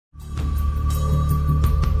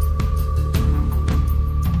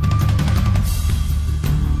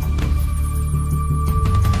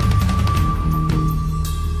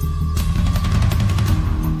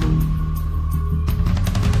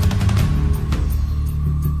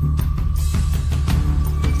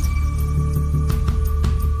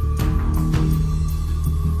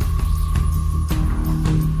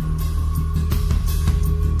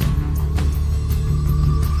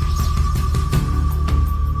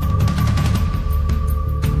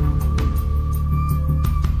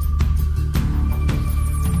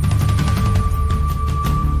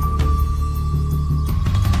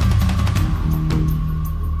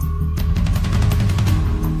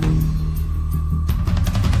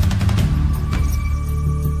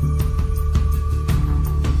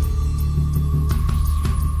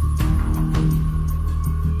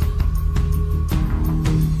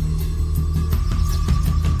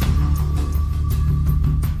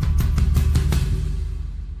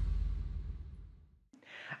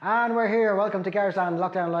And we're here. Welcome to Garageland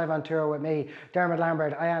Lockdown live on tour with me, Dermot,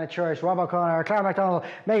 Lambert, Ayanna, Rob O'Connor, Clara McDonnell,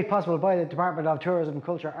 made possible by the Department of Tourism,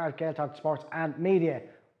 Culture, Art, Gaeltacht, Sports and Media.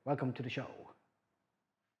 Welcome to the show.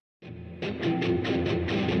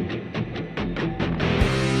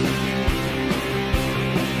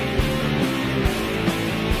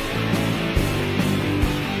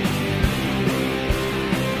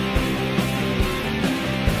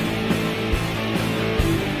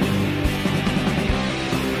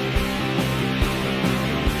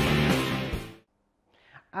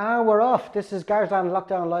 And we're off. This is Garageland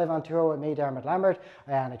Lockdown live on tour with me, Dermot, Lambert,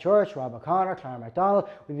 Ayanna, Rob O'Connor, Clara McDonnell.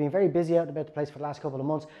 We've been very busy out and about the place for the last couple of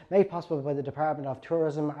months, made possible by the Department of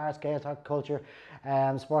Tourism, Arts, Gaeltacht, Culture,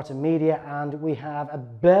 Sports and Media, and we have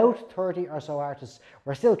about 30 or so artists.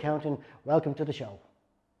 We're still counting. Welcome to the show.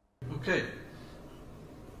 Okay.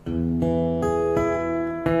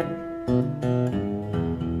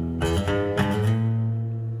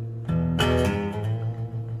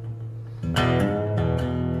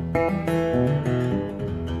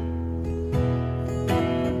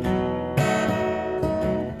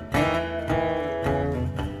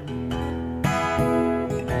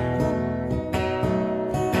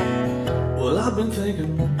 I've been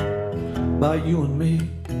thinking about you and me,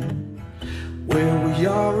 where we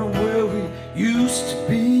are and where we used to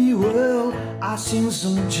be. Well, I've seen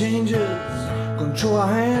some changes control our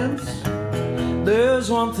hands. There's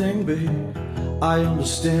one thing, babe, I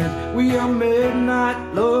understand. We are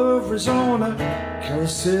midnight lovers on a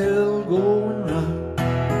carousel going round.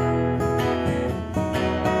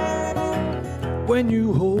 When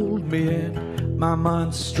you hold me and my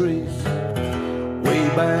mind's straight, way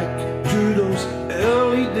back to those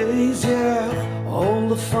early days, yeah, all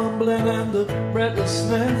the fumbling and the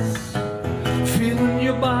breathlessness, feeling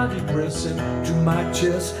your body pressing to my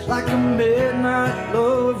chest like a midnight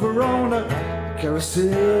lover on a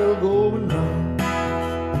carousel going round.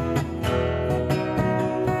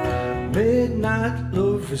 Midnight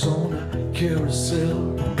lovers on a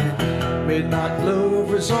carousel, midnight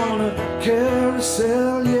lovers on a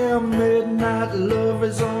carousel, yeah, midnight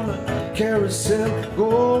lovers on a carousel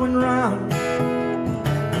going round.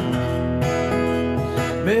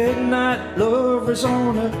 Midnight lovers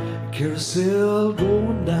on a carousel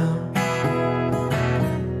going down.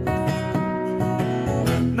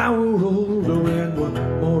 Now we're older and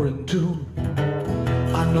we're more in tune.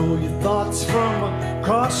 I know your thoughts from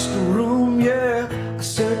across the room, yeah. I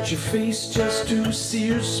search your face just to see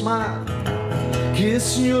your smile,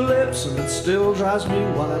 kissing your lips, and it still drives me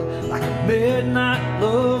wild, like a midnight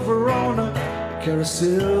lover on a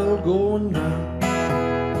carousel going round.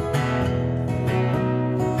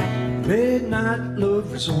 Midnight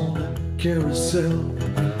lovers on a carousel,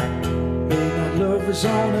 midnight lovers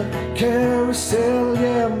on a carousel,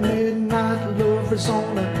 yeah, midnight lovers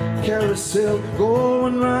on a carousel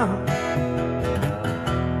going round.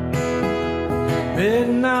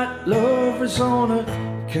 Midnight lovers on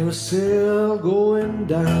a carousel going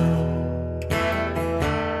down.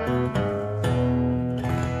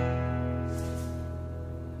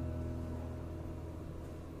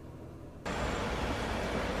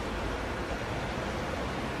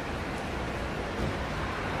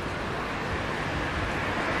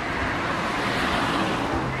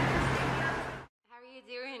 How are you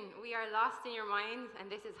doing? We are lost in your minds, and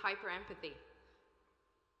this is hyper empathy.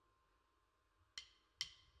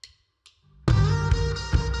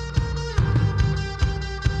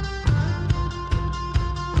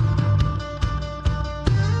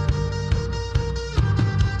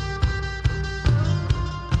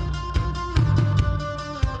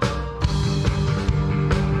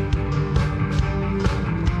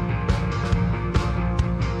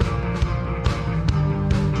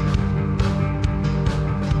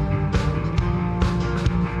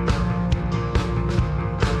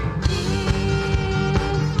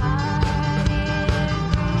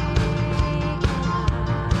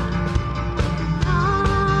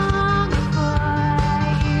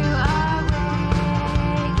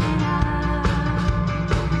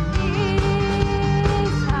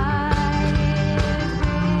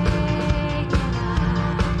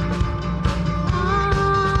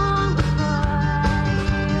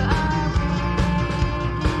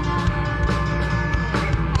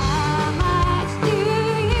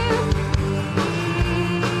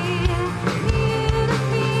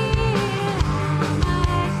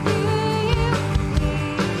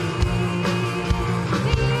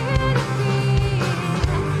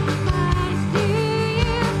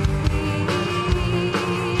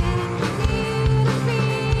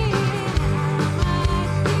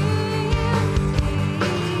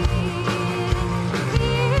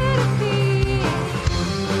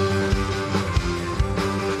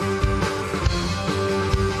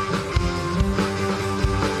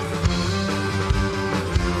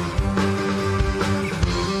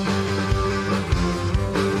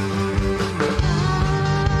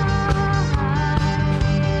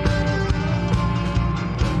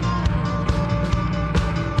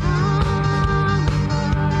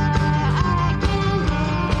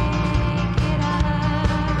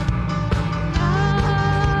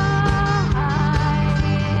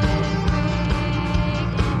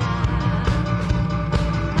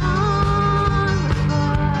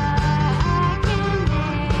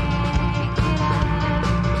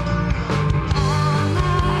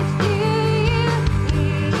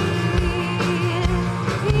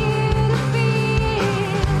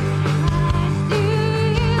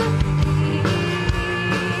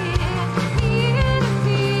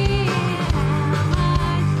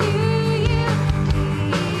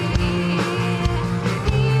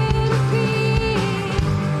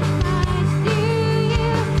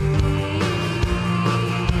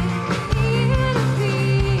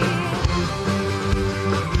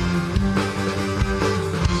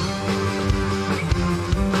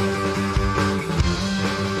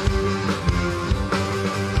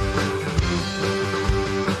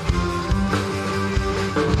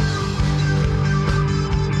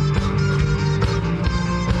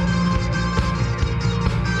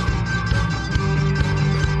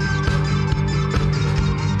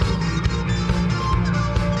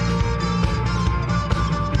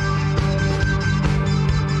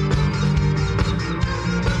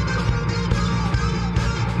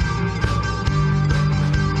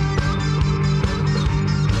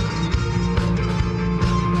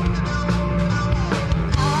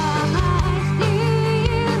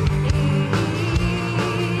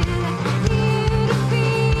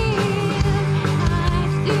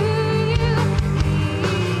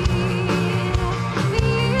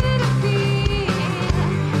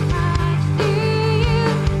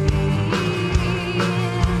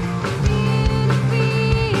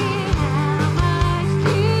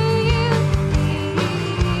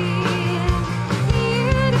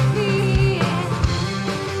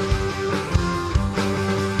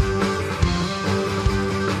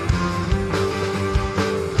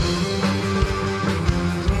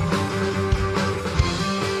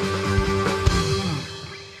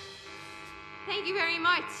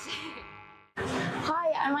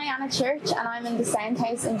 Church and I'm in the Sound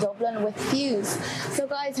House in Dublin with Fuzz. So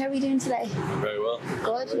guys, how are we doing today? Very well.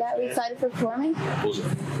 Good, yeah, we're excited for performing?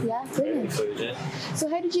 Buzzing. Yeah, brilliant. Excited, yeah. So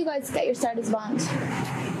how did you guys get your start as a band?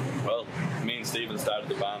 Well, me and Stephen started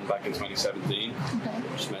the band back in 2017, Okay.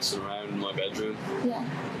 just messing around in my bedroom. Yeah.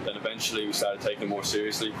 Then eventually we started taking it more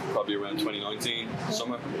seriously, probably around 2019,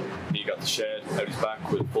 summer. He got the shed out his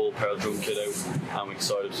back with a full pearl drum kit out, and we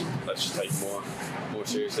decided, let's just take it more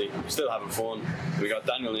seriously. We're still having fun. We got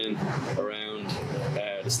Daniel in around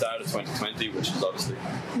the start of 2020, which is obviously,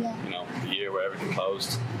 Yeah. you know, the year where everything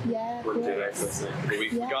closed. Yeah, of But course. we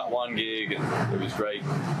got one gig and it was great.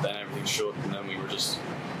 Then everything shut, and then we were just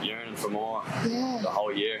yearning for more Yeah. the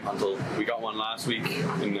whole year until we got one last week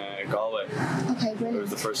in Galway. Okay, It was brilliant.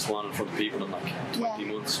 the first one in front of people in like 20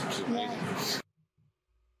 months, which is amazing. Yeah.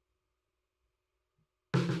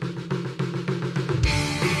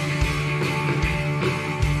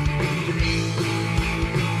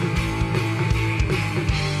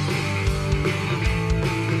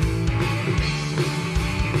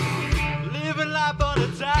 Living life on a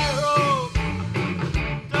tightrope.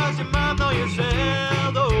 Does your mom know you're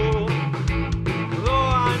sad, though? Though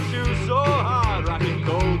I chew so hard, rocking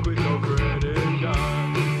coke with no credit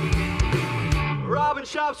card. Robbing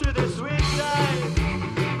shops with a switch knife.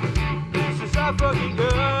 This is a fucking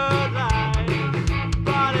good life.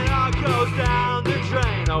 But it all goes down the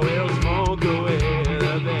drain. I will smoke away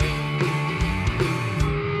the pain.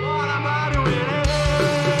 What am I doing here?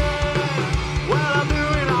 Well, I'm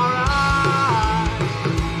doing alright.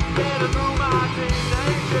 Getting through my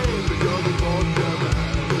teenage days because I'm fucked up at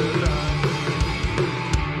the time.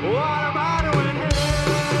 What am I doing here?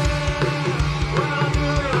 Well, I'm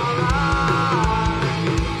doing alright.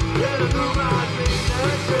 Getting through my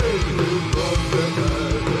teenage days because I'm fucked up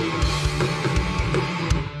at the time.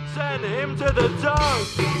 Send him to the dog.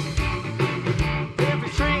 If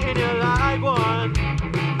he's treating you like one,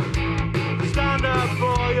 stand up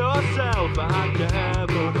for yourself. I care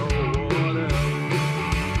for no one else.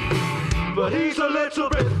 But he's a little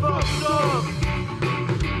bit fucked up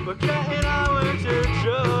for getting our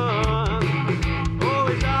attention.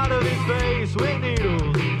 Always out of his face with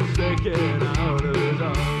needles sticking out of his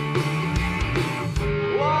arm.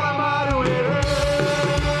 What am I doing here?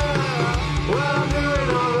 Well, I'm doing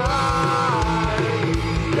alright.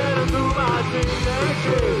 Getting through my teenage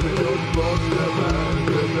years with those fucked up at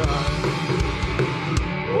the time.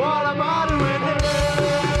 What am I doing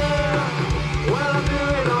here? Well, I'm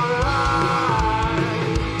doing alright.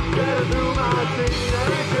 Getting through my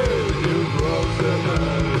teenage years with you fucked up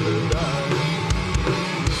at the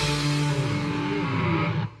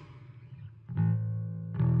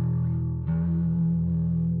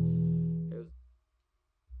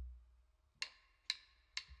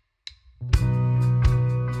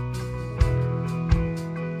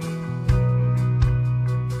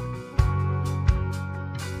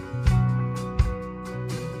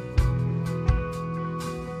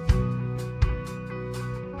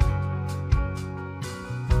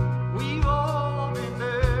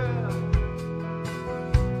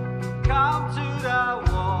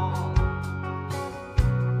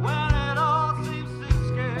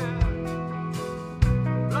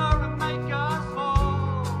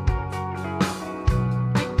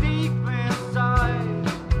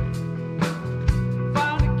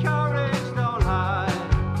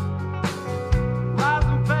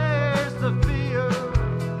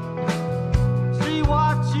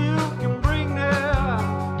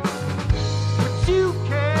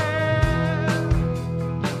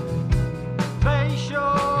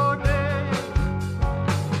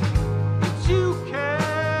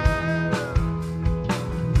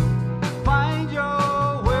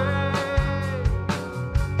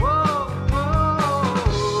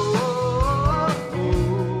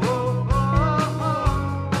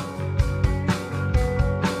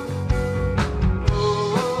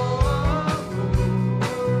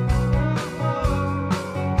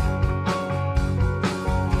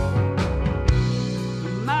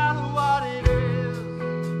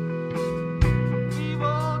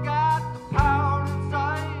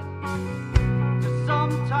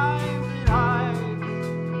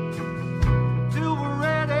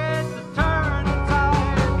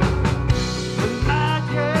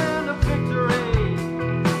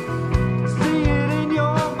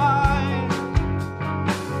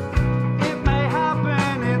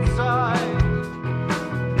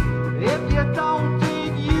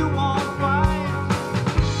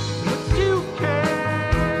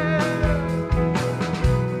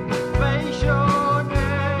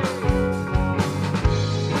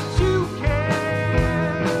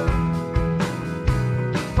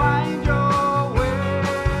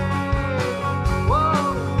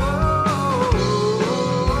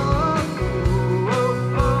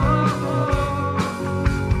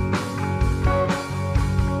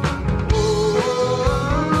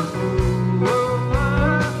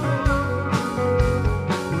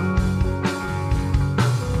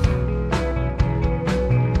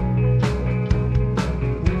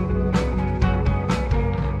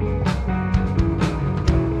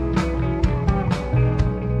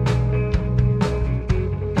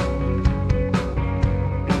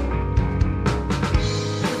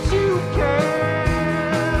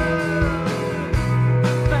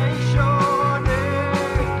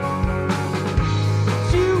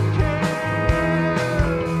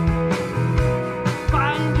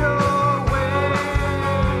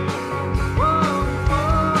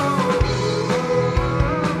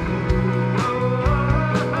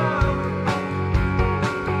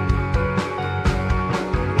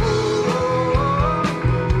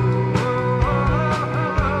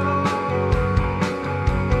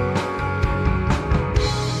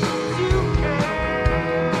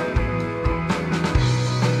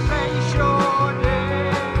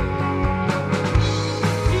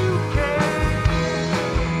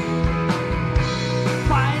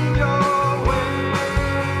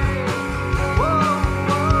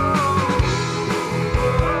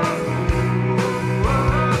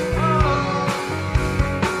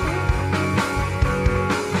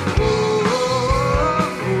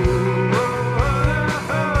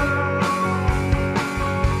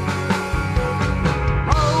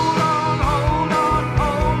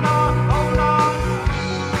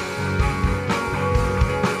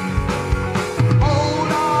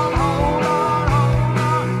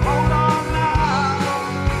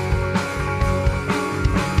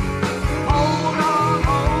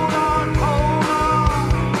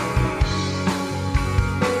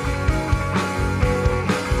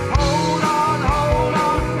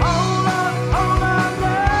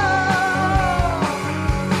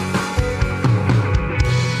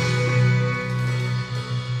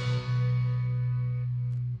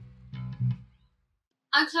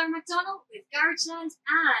I'm Clara McDonnell with Garageland,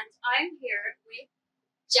 and I'm here with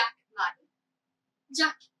Jack Madden.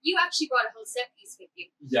 Jack, you actually brought a whole set piece with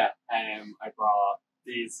you. Yeah, I brought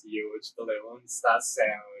these huge balloons. That's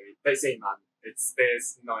they say Madden. It's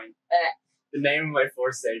this the name of my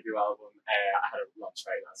first debut album. I had a launch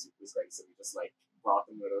party last week. It was great, so we just like brought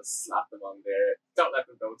them with us, slapped them on there. Don't let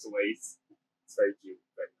them go to waste. It's very cute,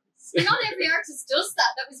 very nice. And not every artist does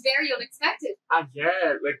that. That was very unexpected. And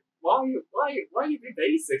yeah, like why you be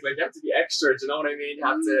basic? Like you have to be extra. Do you know what I mean? You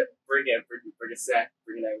have to bring a set,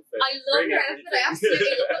 bring an outfit. I love your outfit. I absolutely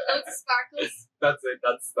love it. Loads of sparkles. That's it.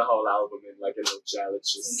 That's the whole album in like a nutshell.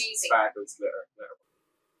 It's just amazing. Sparkles, glitter.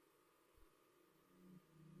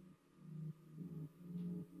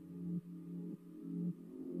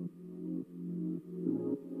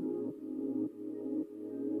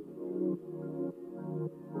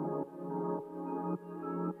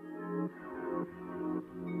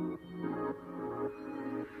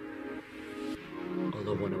 All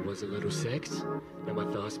I wanted was a little sex. Now my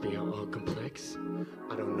thoughts being all complex.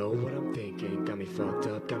 I don't know what I'm thinking. Got me fucked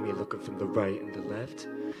up. Got me looking from the right and the left.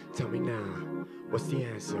 Tell me now, what's the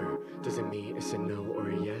answer? Does it mean it's a no or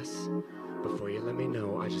a yes? Before you let me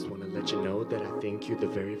know, I just want to let you know that I think you're the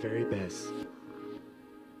very, very best.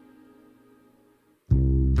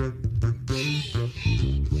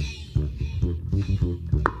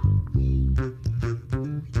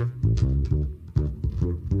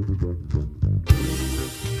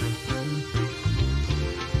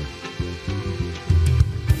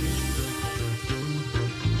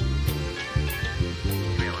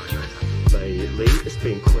 It's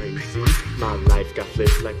been crazy, my life got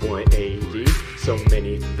flipped like 180. So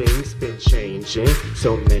many things been changing,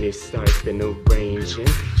 so many stars been arranging.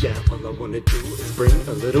 Yeah, all I wanna do is bring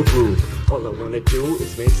a little groove. All I wanna do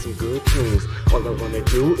is make some good tunes. All I wanna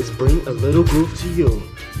do is bring a little groove to you.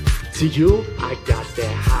 To you, I got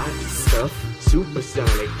that hot stuff,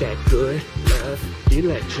 supersonic, that good love,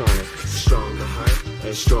 electronic. Stronger heart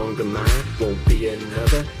and stronger mind, won't be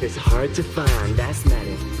another. It's hard to find, that's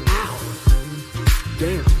Madden. Ow!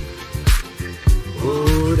 Damn.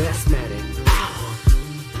 Oh, that's Madden. Ow.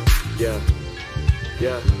 Yeah.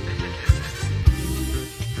 Yeah.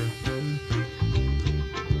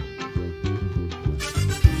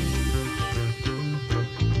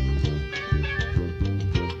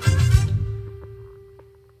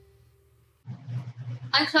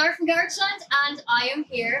 I'm Klara from Garageland, and I am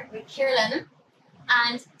here with Ciara Lennon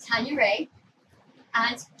and Tanya Ray.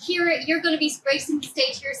 And Ciara, you're going to be gracing the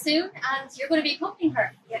stage here soon, and you're going to be accompanying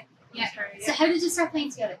her. Yeah. So how did you start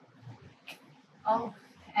playing together? Oh,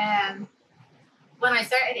 when I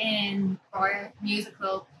started in choir music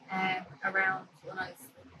club, around when I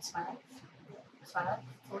was 12,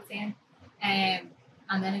 14, and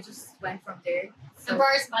then it just went from there. So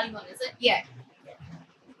Bar's Ballymun, is it? Yeah.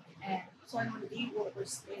 So I'm one of the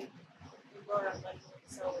workers in Borough,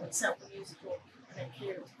 so it's not the music club, and then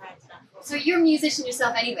Ciara was part of that. So you're a musician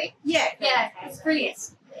yourself anyway? Yeah. It's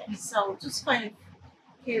brilliant. Yeah. So just kind of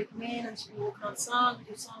Ciara come in and she'd be working on songs, we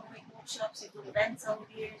do songwriting workshops, we've done events over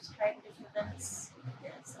the years, part of different events.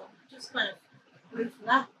 Yeah, so just kind of grew from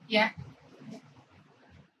that. Yeah.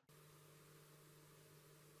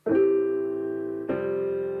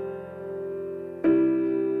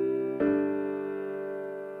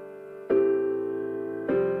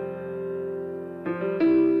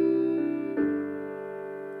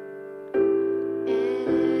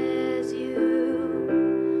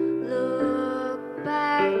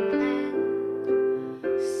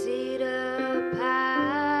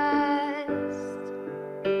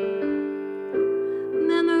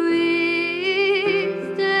 Memories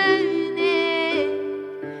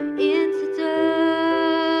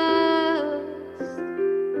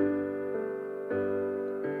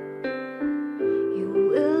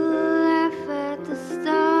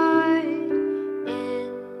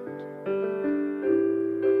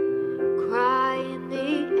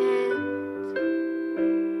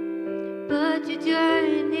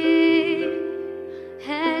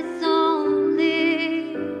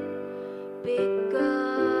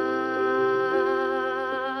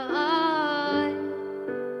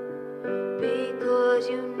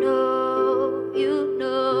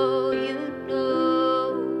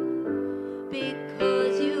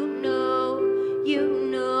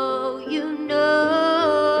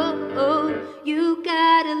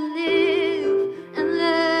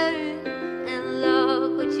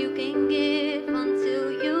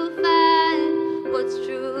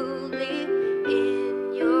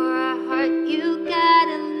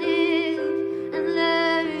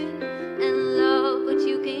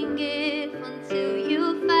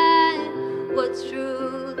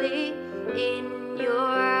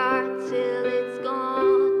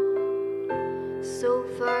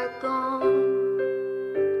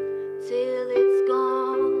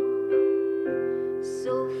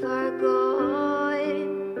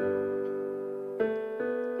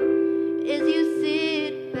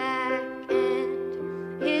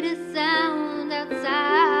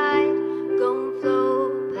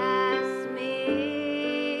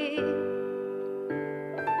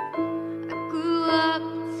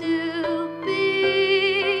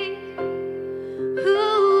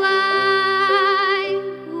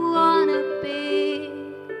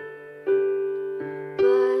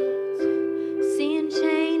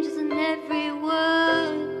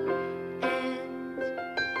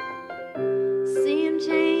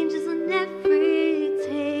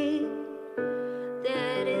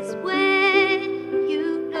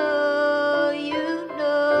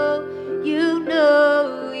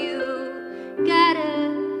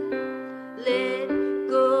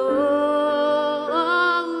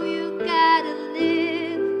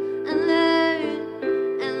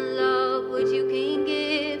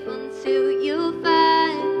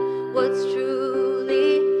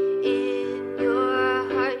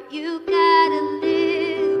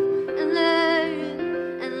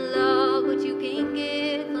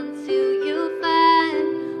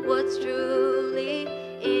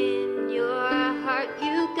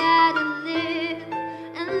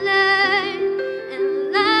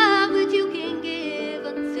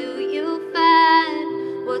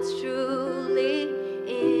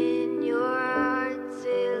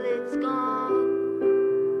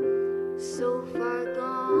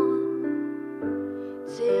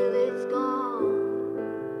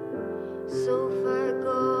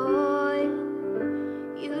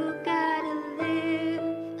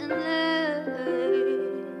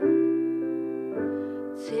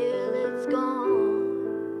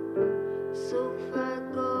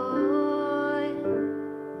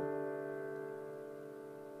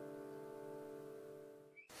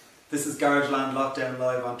Garageland Lockdown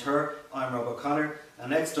live on tour. I'm Rob O'Connor,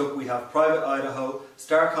 and next up we have Private Idaho,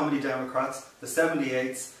 Star Comedy Democrats, The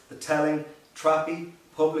 78s, The Telling, Trappiiee,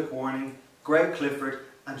 Public Warning, Greg Clifford,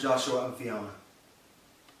 and Joshua and Fiona.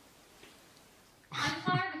 I'm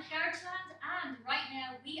Klara with Garageland, and right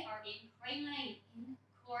now we are in Crane Lane in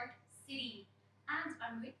Cork City, and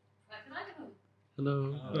I'm with Private Idaho.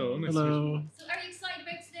 Hello. Hello. Nice Hello. So are you excited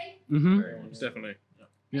about today? Mm-hmm. Definitely. Have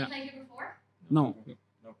Yeah. you played here before? No.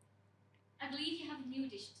 I believe you have a new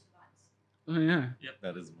addition to the band. Oh yeah. Yep,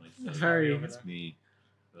 that is my Harry. It's me.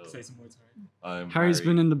 So, Say some words, Harry. I'm Harry's Harry.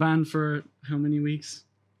 been in the band for how many weeks?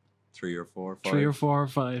 3 or 4, 5. 3 or 4 or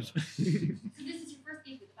 5. So this is your first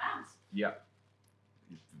gig with the band. Yeah.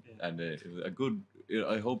 And it was a good.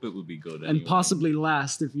 I hope it will be good. And anyway. possibly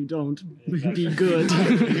last if you don't be good. I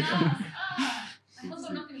hope I'm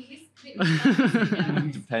not going to miss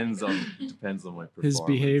it. depends on my performance. His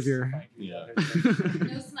behavior. Yeah. No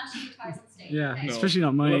smashing guitars on stage. Yeah, okay? especially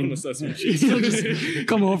not We'll have mine. an assessment. He'll just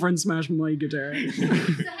come over and smash my guitar. So how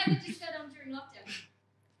did you get on during lockdown?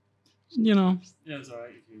 You know, Yeah, it's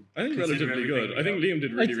alright. I think relatively good. I think Liam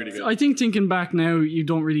did really good. I think thinking back now, you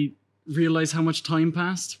don't really realize how much time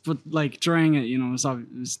passed. But like during it, you know,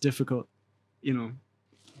 it was difficult. You know,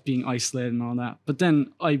 being isolated and all that. But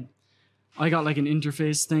then I got like an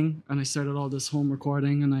interface thing, and I started all this home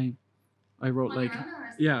recording, and I wrote On like your own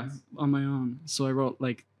or yeah on my own. So I wrote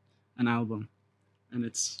like an album, and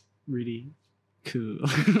it's really cool.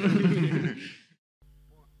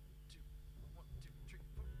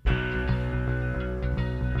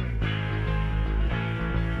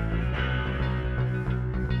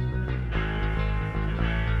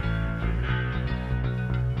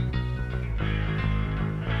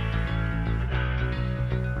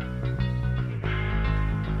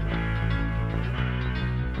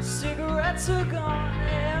 Cigarettes are gone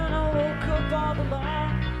and I woke up all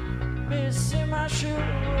alone, missing my shoe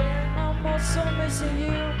and I'm also missing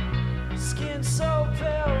you. Skin so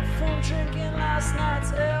pale from drinking last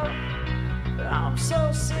night's ale. I'm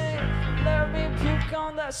so sick, let me puke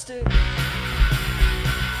on that stick.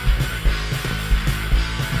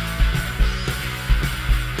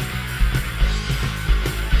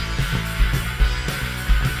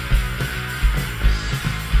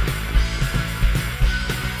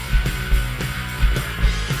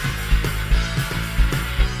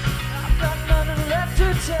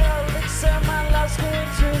 Except my life's going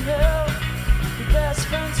to hell. The best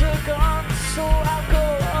friends are gone, so I go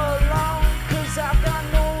alone, 'cause I've got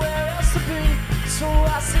nowhere else to be. So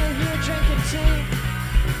I sit here drinking tea,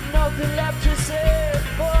 nothing left to say,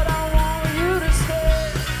 but I want you to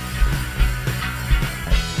stay.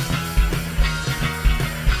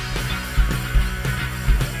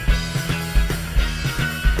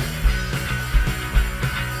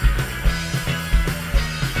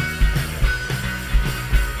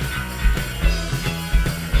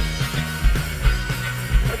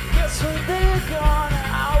 When they're gone,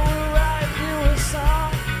 I will write you a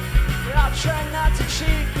song. I'll try not to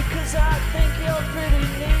cheat because I think you're pretty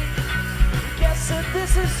neat. Guess that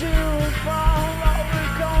this is you from what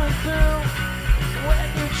we're going through. When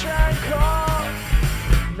you try and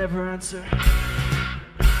call, never answer.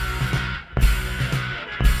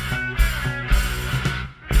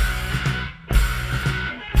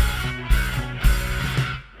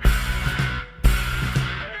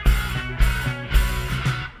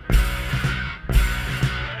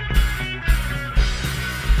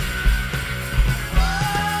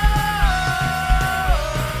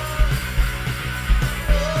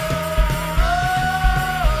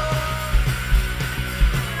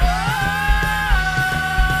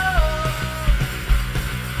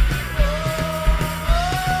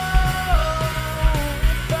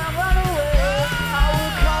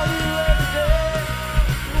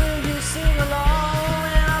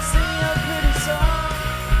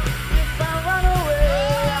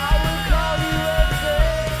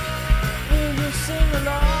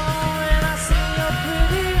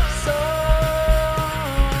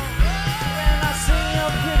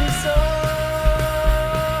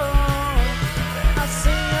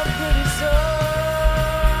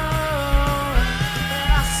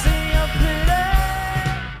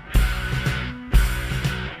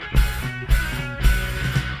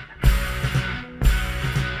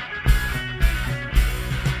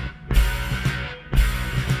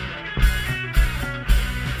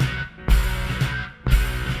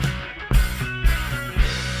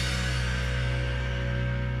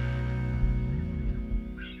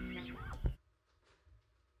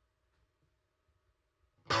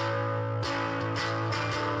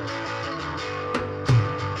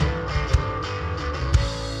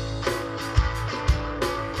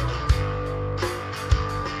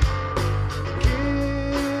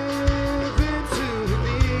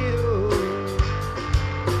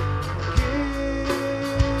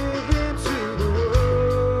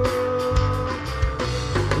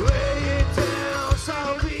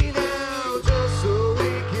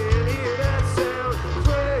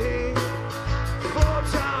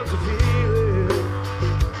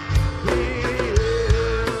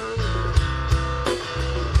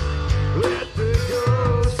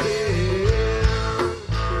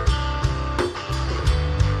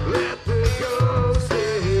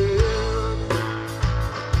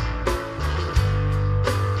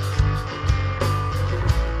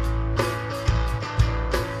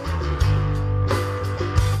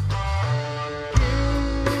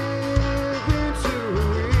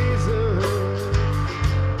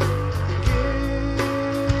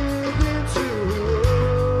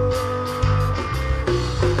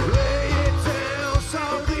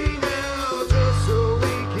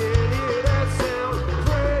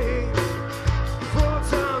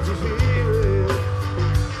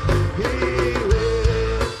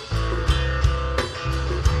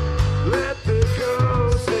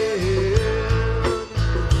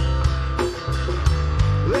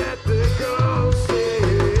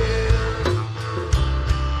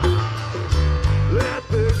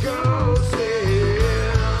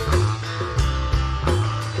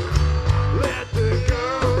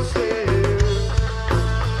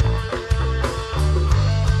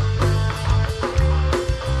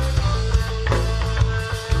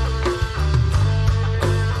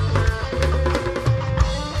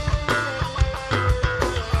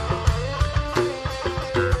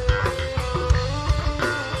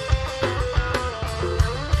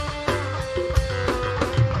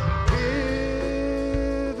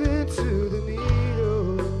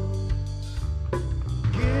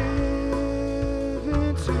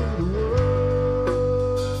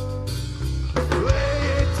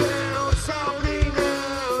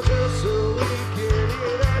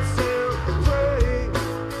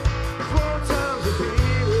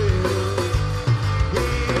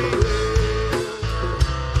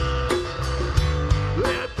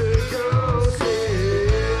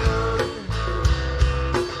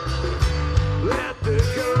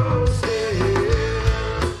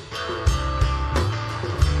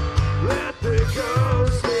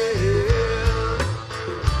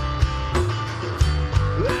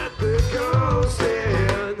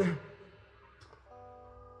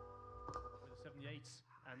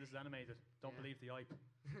 believe the hype.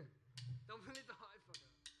 Don't believe the hype,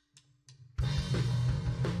 fucker.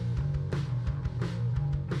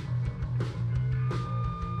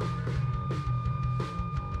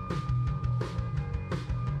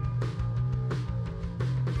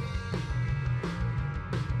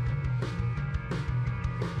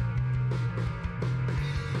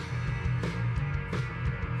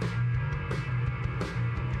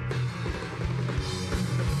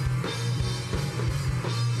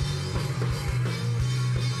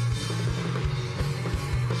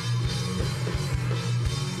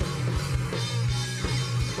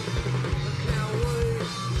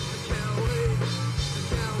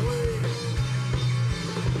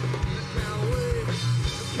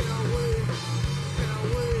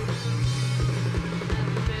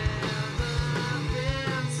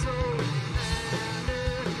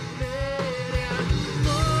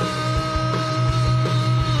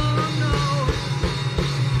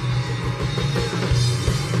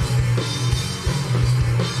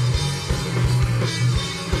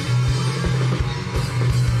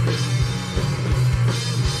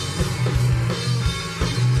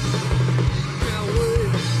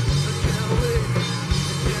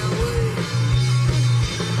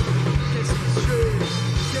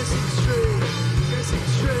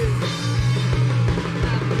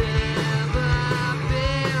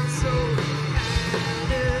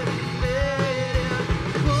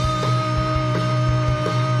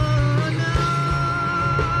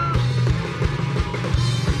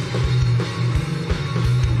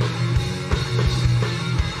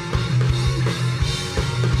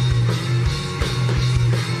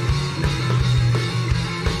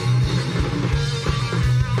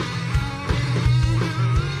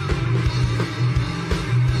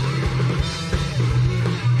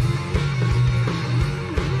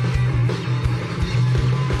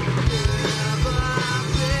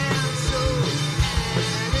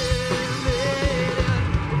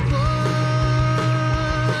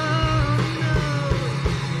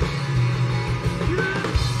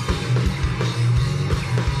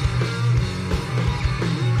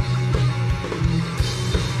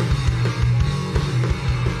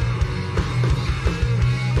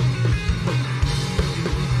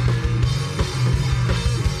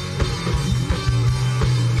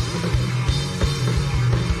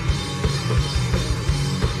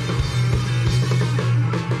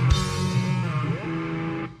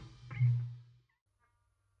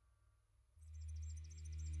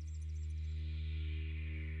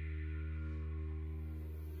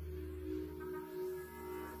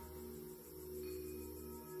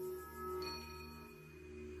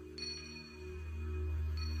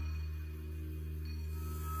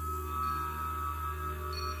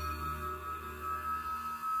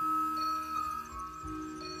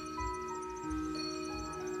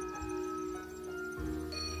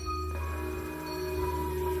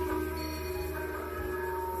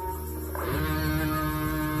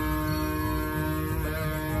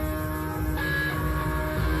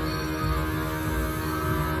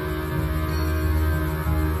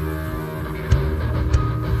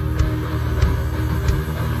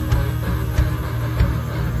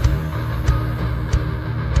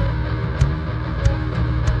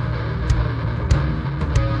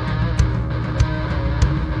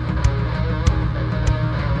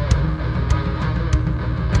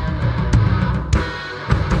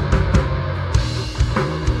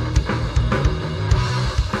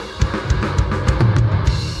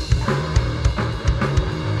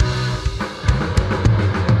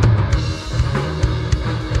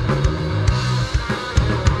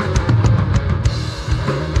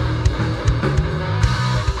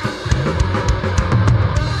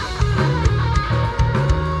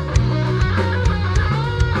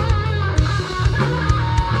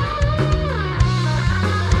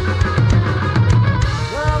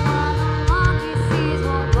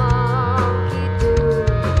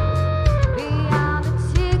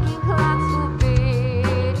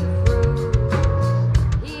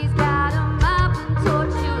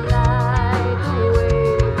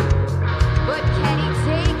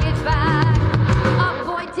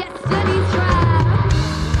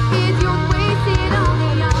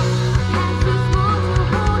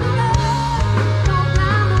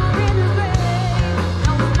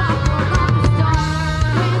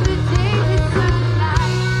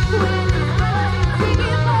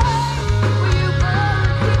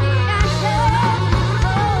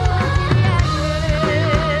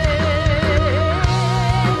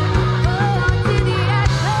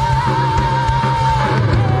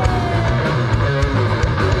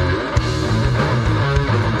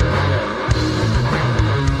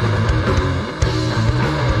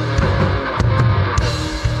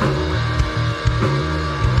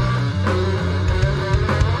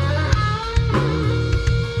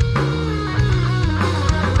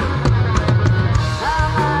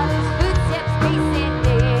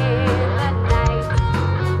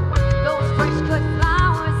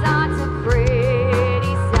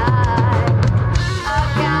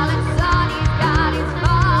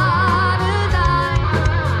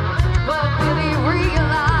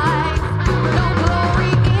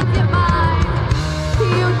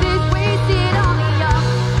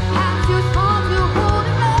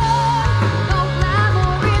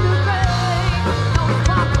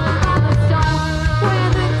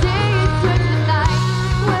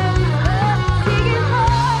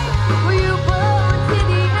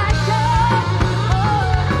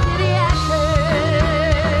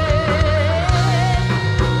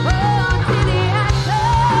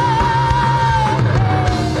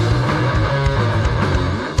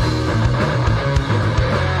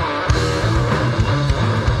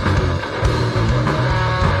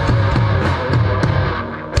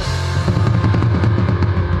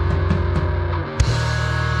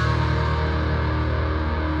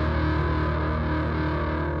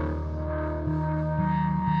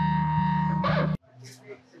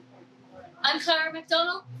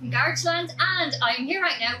 from Garageland, and I'm here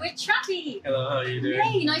right now with Trappiiee. Hello, how are you doing?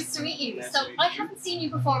 Hey, nice to meet you. Nice So to meet I you. haven't seen you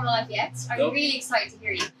perform live yet. I'm Nope. really excited to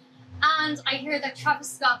hear you. And I hear that Travis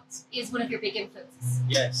Scott is one of your big influences.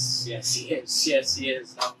 Yes, he is. Yes, he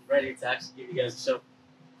is. I'm ready to actually give you guys a show.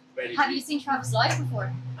 Ready Have to- you seen Travis live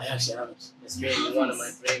before? I actually haven't. It's been one of my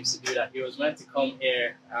dreams to do that. He was meant to come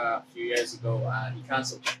here a few years ago and he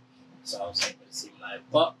cancelled. So I was able to see him live.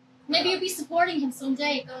 But Maybe you'll be supporting him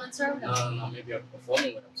someday, going on tour with him. no, maybe I'll be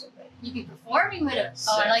performing with him someday. You'll be performing with him. Yes,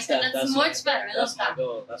 Oh, I yes, like that. That's much better. I love That's my that.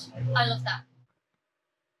 goal. That's my goal. I love that.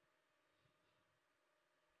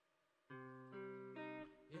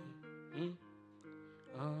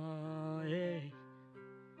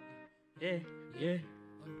 Yeah.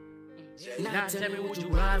 Now tell me what you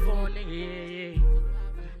ride for, nigga,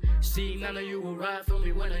 yeah. See, none of you will ride for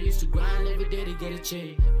me when I used to grind every day to get a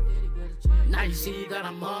check. Now you see that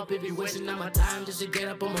I'm up, baby, wasting all my time just to get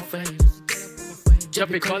up on my face.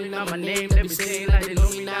 Jumping, calling out my name, they be saying like they know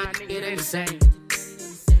me now, nigga, it ain't the same.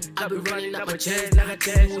 I be running up my chest, now I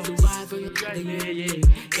tell you to ride for your brother, yeah.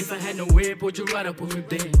 If I had no whip, would you ride up with me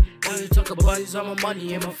then? All you talk about is all my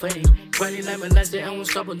money and my fame. Running like my last day, I won't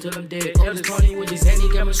stop until I'm dead. All this money with this handy,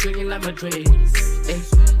 got me swinging like my dread. Hey,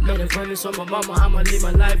 made a promise on my mama, I'ma live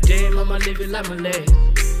my life dead, I'ma live it like my leg.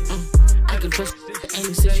 I can trust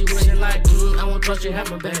any situation like, I won't trust you,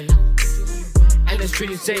 have my bag. And the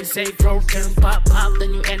street say, bro, can pop,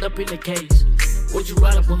 then you end up in the cage. Would you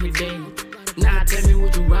ride up with me then? Now tell me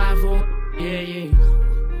what you ride for,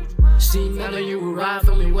 yeah. See, none of you will ride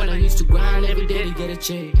for me when I used to grind every day to get a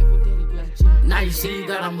check. Now you see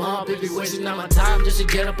that I'm up, baby, wasting all my time just to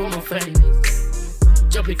get up on my fame.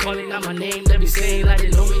 Jumping, calling out my name, they be saying like they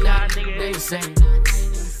know me now, nigga, they insane.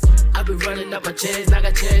 I be running up my chest, now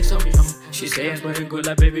got checks on me. She says, but it good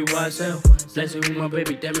like baby, what's hell? Blessing with my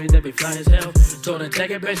baby, damn it, they be fly as hell. Told her,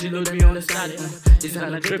 take it back, she looked me on the side. This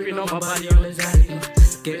time I'm dripping on my body on the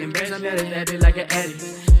side. Getting back, I'm at a habit like an addict.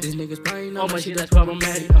 These niggas probably know my shit that's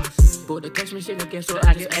problematic. Put the cash machine again so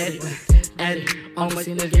I can add it. All my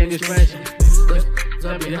sinners getting this pressure.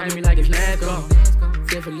 Up behind me like it's NASCAR.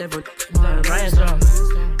 Different level, like a riot star.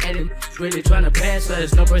 Edit, really tryna pass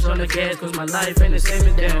us. No pressure on the gas, cause my life ain't the same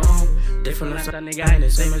as them. Different lifestyle, nigga, I ain't the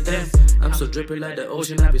same as them. I'm so drippy like the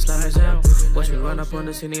ocean, I be slime as hell. Watch me run up on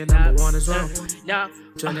the scene, number one as well.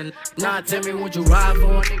 Nah, tell me what you ride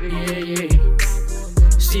for, nigga,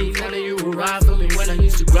 yeah. See, none of you will ride for me when I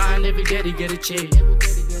used to grind every day to get a check.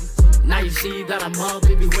 Now you see that I'm up,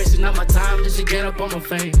 baby, wasting all my time just to get up on my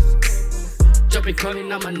fame. Jumping, calling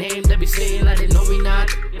out my name, they be saying like they know me now,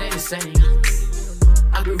 it ain't the same.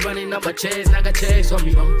 I be running up my chest, now got checks on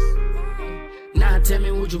me. Now tell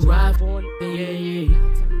me would you ride for, yeah.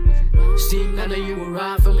 See, none of you will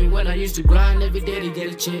ride for me when I used to grind every day to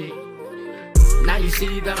get a check. Now you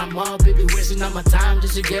see that I'm up, baby, wasting all my time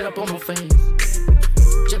just to get up on my fame.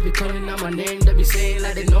 Just be calling out my name, they be saying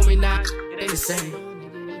like they know me now, it ain't the same.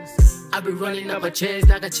 I be running up my chest,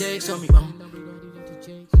 now got checks on me.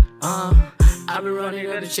 I be running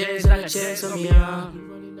up the chest, I got checks on me.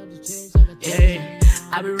 Yeah,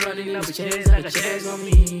 I be running up the chest, I got checks on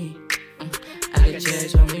me. I got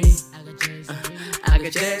checks on me. I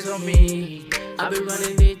got checks on me. I be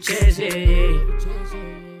running these checks, yeah.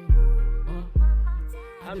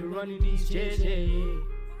 I be running these checks, yeah.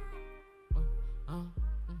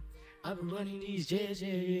 I be running these checks,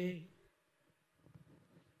 yeah.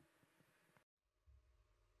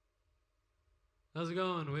 How's it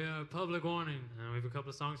going? We are Public Warning, and we have a couple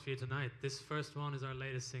of songs for you tonight. This first one is our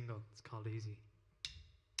latest single. It's called Easy.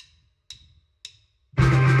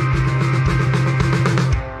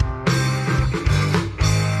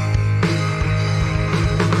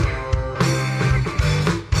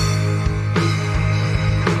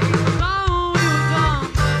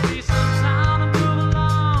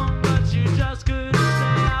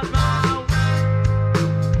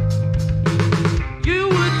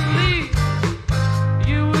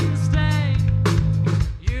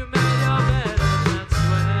 You made your bed, and that's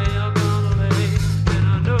where you're gonna lay.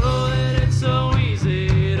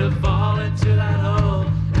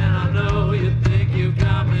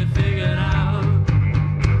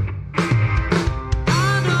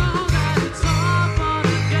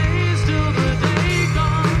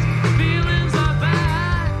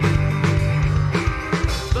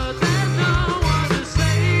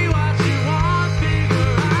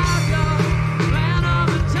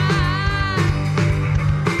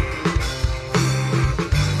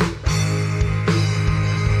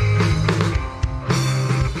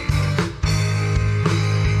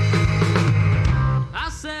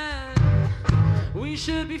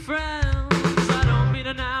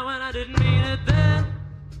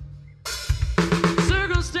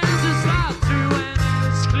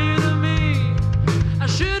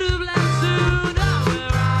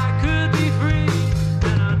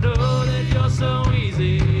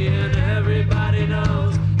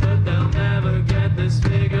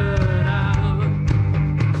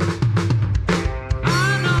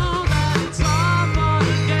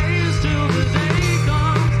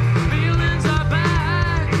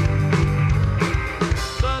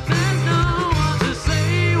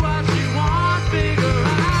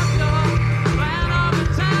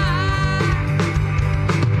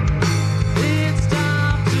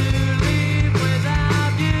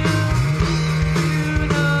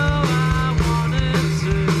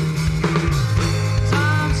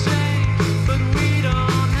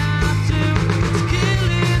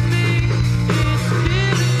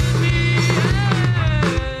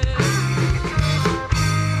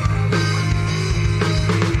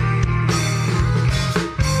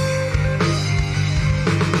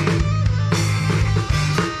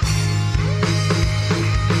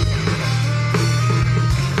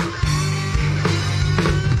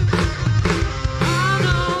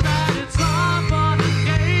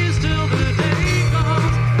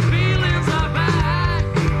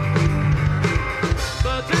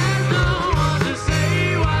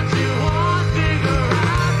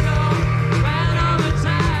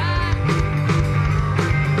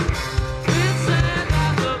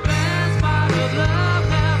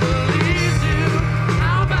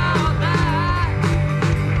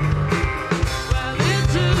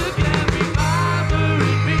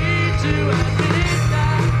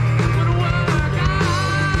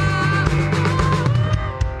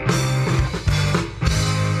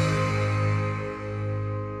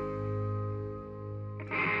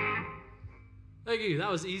 you.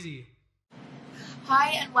 That was easy. Hi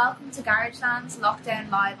and welcome to Garageland's Lockdown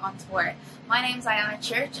Live on Tour. My name's Ayanna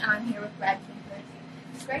Church and I'm here with Brady.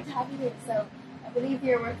 It's great to have you here. So I believe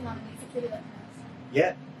you're working on a music video.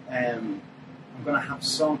 Yeah, I'm going to have a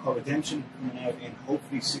song called Redemption coming out in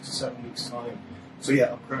hopefully 6 or 7 weeks' time. So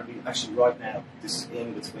yeah, I'm currently, actually right now, this is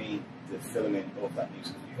in between the filming of that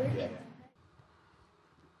music video. Yeah.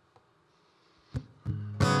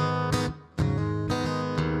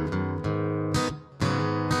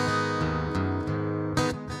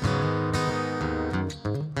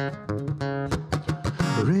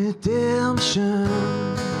 Redemption,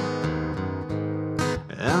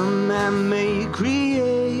 a man-made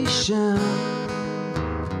creation,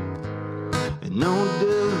 no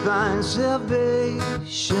divine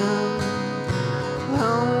salvation.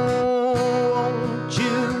 Oh, won't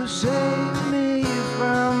you save me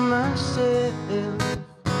from myself?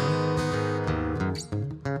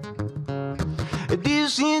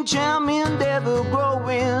 This enchantment ever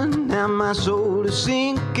growing, now my soul is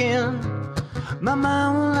sinking. My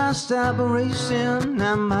mind will not stop racing,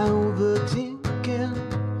 and my overthinking.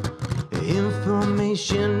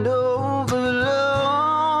 Information overload.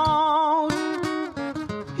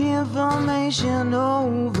 Information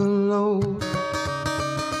overload.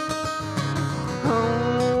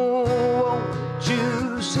 Oh, won't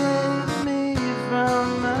you save me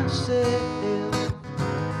from myself?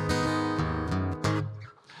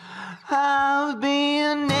 I've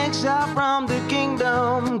been exiled from the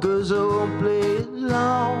kingdom, 'cause I'll play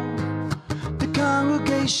along. The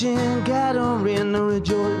congregation gathering,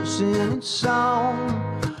 rejoicing in song.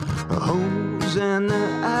 Hosanna,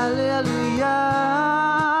 hallelujah.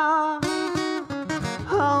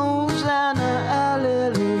 Hosanna,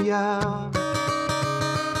 hallelujah.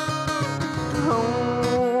 Oh,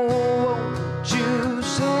 won't you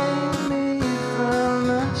save me from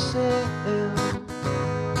myself?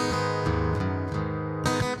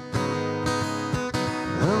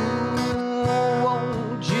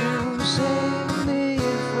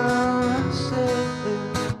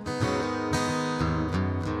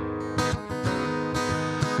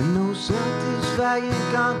 Satisfying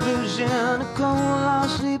conclusion, a cold long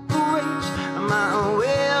sleep awaits. My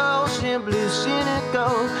will simply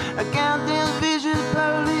cynical. I count these vicious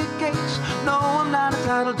pearly gates. No, I'm not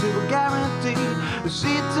entitled to a guarantee. I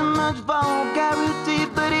see too much vulgarity,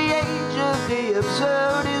 but the age of the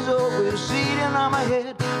absurd is always seating on my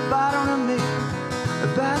head, bothering me. A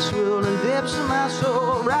vast world and depths of my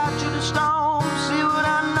soul, right to the storm, see what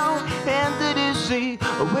I know, enter the sea,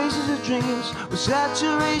 oasis of dreams, with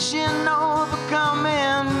saturation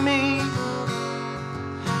overcoming me.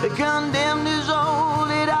 Condemned is all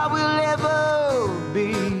that I will ever be.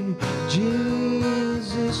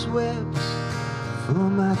 Jesus wept for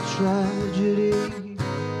my tragedy.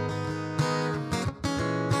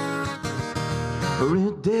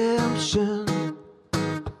 Redemption.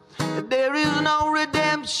 There is no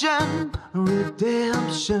redemption,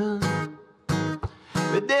 redemption.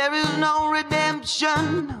 There is no redemption,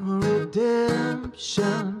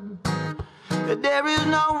 redemption. There is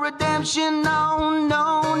no redemption, no,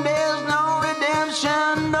 no, there's no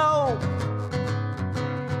redemption, no.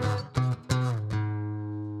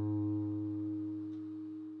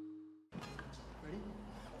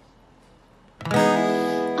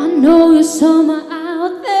 I know you're somewhere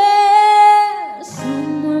out there,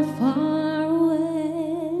 somewhere far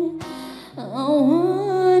away. I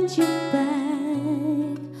want you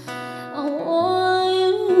back, I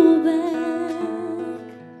want you back.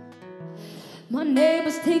 My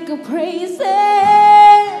neighbors think I'm crazy,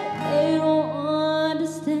 they don't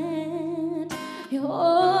understand. You're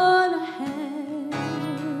all I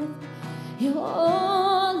have, you're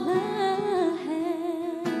all I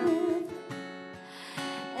have.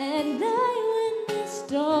 At night when the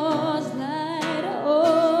stars light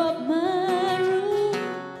up my room,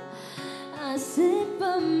 I sit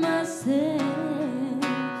by myself,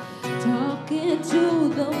 talking to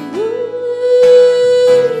the moon,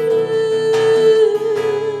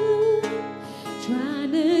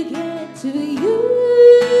 trying to get to you.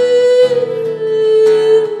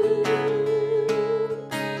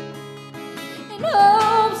 And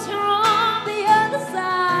hopes you're on the other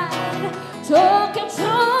side, talking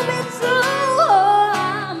to me too.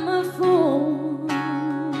 I'm a fool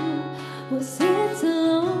who sits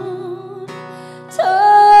alone,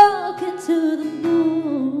 talking to the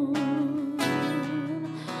moon.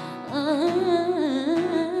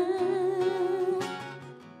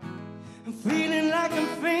 I'm feeling like I'm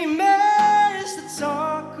famous, the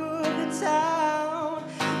talk of the town.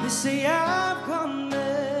 They say I've gone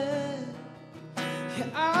mad, yeah,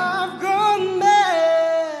 I've gone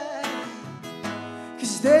mad.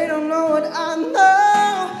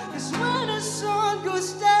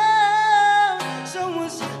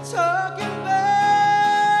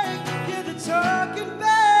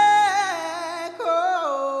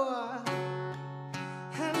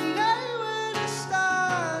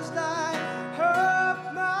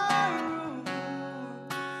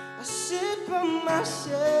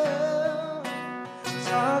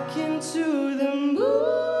 talking to the moon,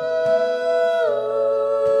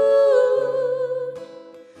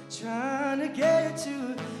 trying to get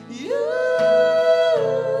to you.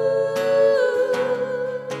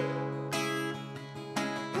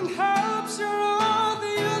 And hopes you're